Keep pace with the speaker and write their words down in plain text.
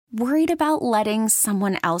Worried about letting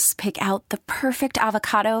someone else pick out the perfect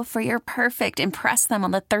avocado for your perfect impress them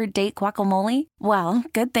on the third date guacamole? Well,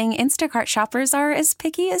 good thing Instacart shoppers are as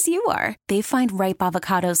picky as you are. They find ripe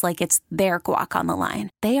avocados like it's their guac on the line.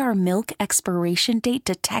 They are milk expiration date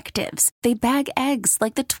detectives. They bag eggs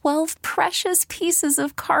like the 12 precious pieces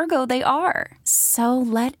of cargo they are. So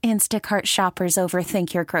let Instacart shoppers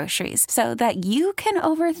overthink your groceries so that you can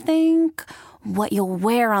overthink what you'll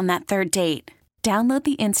wear on that third date. Download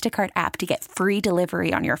the Instacart app to get free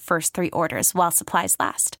delivery on your first 3 orders while supplies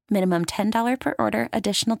last. Minimum $10 per order.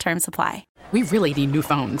 Additional terms apply. We really need new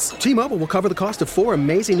phones. T-Mobile will cover the cost of 4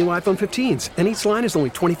 amazing new iPhone 15s, and each line is only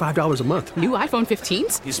 $25 a month. New iPhone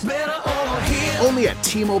 15s? It's better over here. Only at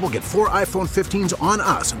T-Mobile, get 4 iPhone 15s on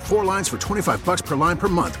us and 4 lines for $25 per line per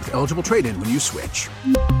month with eligible trade-in when you switch.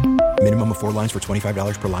 Minimum of 4 lines for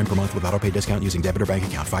 $25 per line per month with autopay discount using debit or bank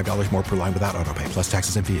account. $5 more per line without autopay, plus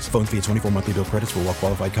taxes and fees. Phone fee at 24 monthly bill credits for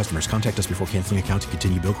well-qualified customers. Contact us before canceling account to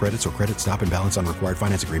continue bill credits or credit stop and balance on required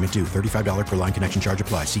finance agreement due. $35 per line connection charge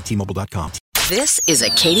applies. See T-Mobile.com. This is a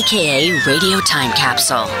KDKA radio time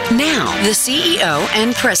capsule. Now, the CEO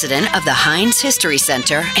and president of the Heinz History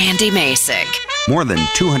Center, Andy Masich. More than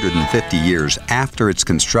 250 years after its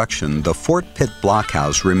construction, the Fort Pitt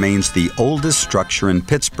Blockhouse remains the oldest structure in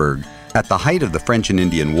Pittsburgh. At the height of the French and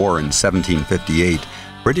Indian War in 1758,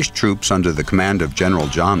 British troops under the command of General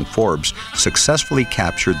John Forbes successfully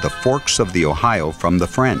captured the forks of the Ohio from the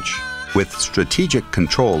French. With strategic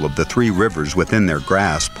control of the 3 rivers within their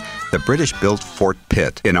grasp, the British built Fort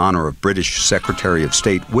Pitt in honor of British Secretary of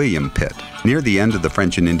State William Pitt. Near the end of the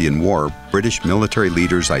French and Indian War, British military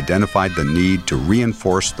leaders identified the need to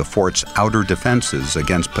reinforce the fort's outer defenses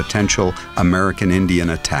against potential American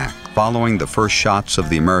Indian attack. Following the first shots of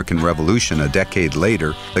the American Revolution a decade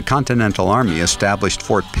later, the Continental Army established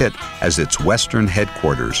Fort Pitt as its western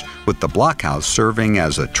headquarters, with the blockhouse serving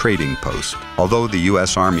as a trading post. Although the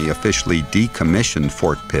U.S. Army officially decommissioned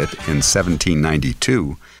Fort Pitt in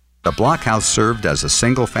 1792, the blockhouse served as a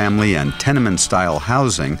single-family and tenement-style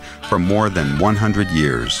housing for more than 100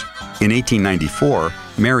 years. In 1894,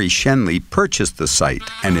 Mary Shenley purchased the site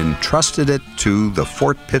and entrusted it to the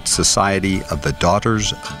Fort Pitt Society of the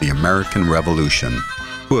Daughters of the American Revolution,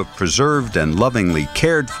 who have preserved and lovingly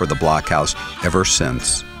cared for the blockhouse ever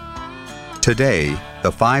since. Today,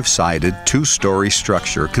 the 5-sided, 2-story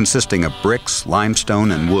structure consisting of bricks,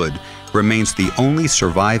 limestone, and wood remains the only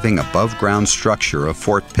surviving above-ground structure of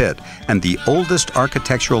Fort Pitt and the oldest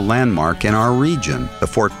architectural landmark in our region. The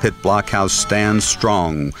Fort Pitt Blockhouse stands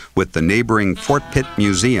strong with the neighboring Fort Pitt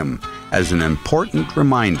Museum as an important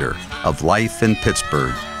reminder of life in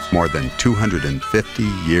Pittsburgh more than 250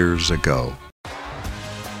 years ago.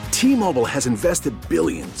 T-Mobile has invested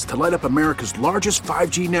billions to light up America's largest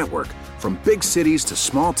 5G network, from big cities to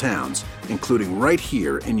small towns, including right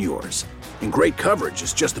here in yours. And great coverage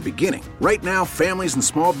is just the beginning. Right now, families and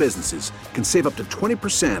small businesses can save up to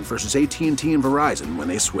 20% versus AT&T and Verizon when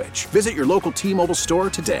they switch. Visit your local T-Mobile store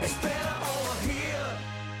today.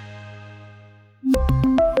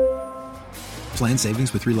 Plan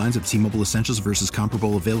savings with 3 lines of T-Mobile Essentials versus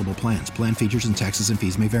comparable available plans. Plan features and taxes and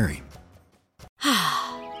fees may vary.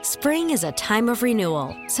 Spring is a time of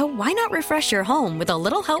renewal, so why not refresh your home with a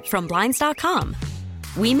little help from Blinds.com?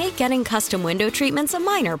 We make getting custom window treatments a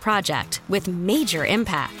minor project with major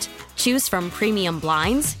impact. Choose from premium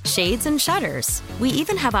blinds, shades, and shutters. We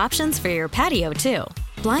even have options for your patio, too.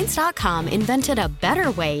 Blinds.com invented a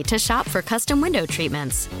better way to shop for custom window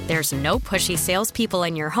treatments. There's no pushy salespeople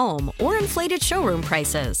in your home or inflated showroom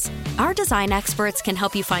prices. Our design experts can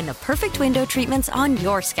help you find the perfect window treatments on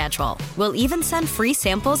your schedule. We'll even send free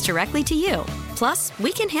samples directly to you. Plus,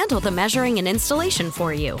 we can handle the measuring and installation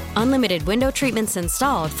for you. Unlimited window treatments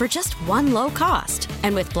installed for just one low cost.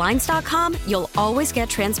 And with Blinds.com, you'll always get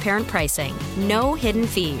transparent pricing. No hidden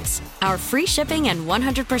fees. Our free shipping and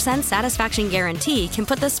 100% satisfaction guarantee can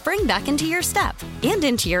put the spring back into your step and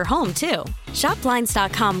into your home, too. Shop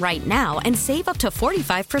Blinds.com right now and save up to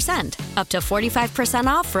 45%. Up to 45%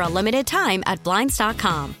 off for a limited time at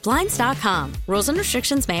Blinds.com. Blinds.com. Rules and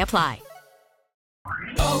restrictions may apply.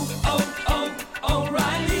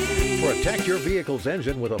 Protect your vehicle's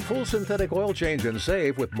engine with a full synthetic oil change and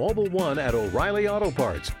save with Mobil 1 at O'Reilly Auto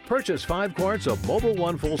Parts. Purchase 5 quarts of Mobil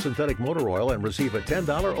 1 full synthetic motor oil and receive a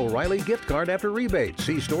 $10 O'Reilly gift card after rebate.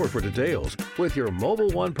 See store for details. With your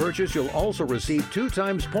Mobil 1 purchase, you'll also receive 2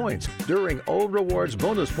 times points during Old Rewards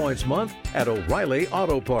Bonus Points Month at O'Reilly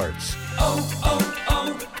Auto Parts.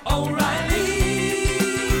 O'Reilly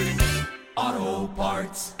Auto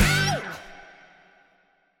Parts.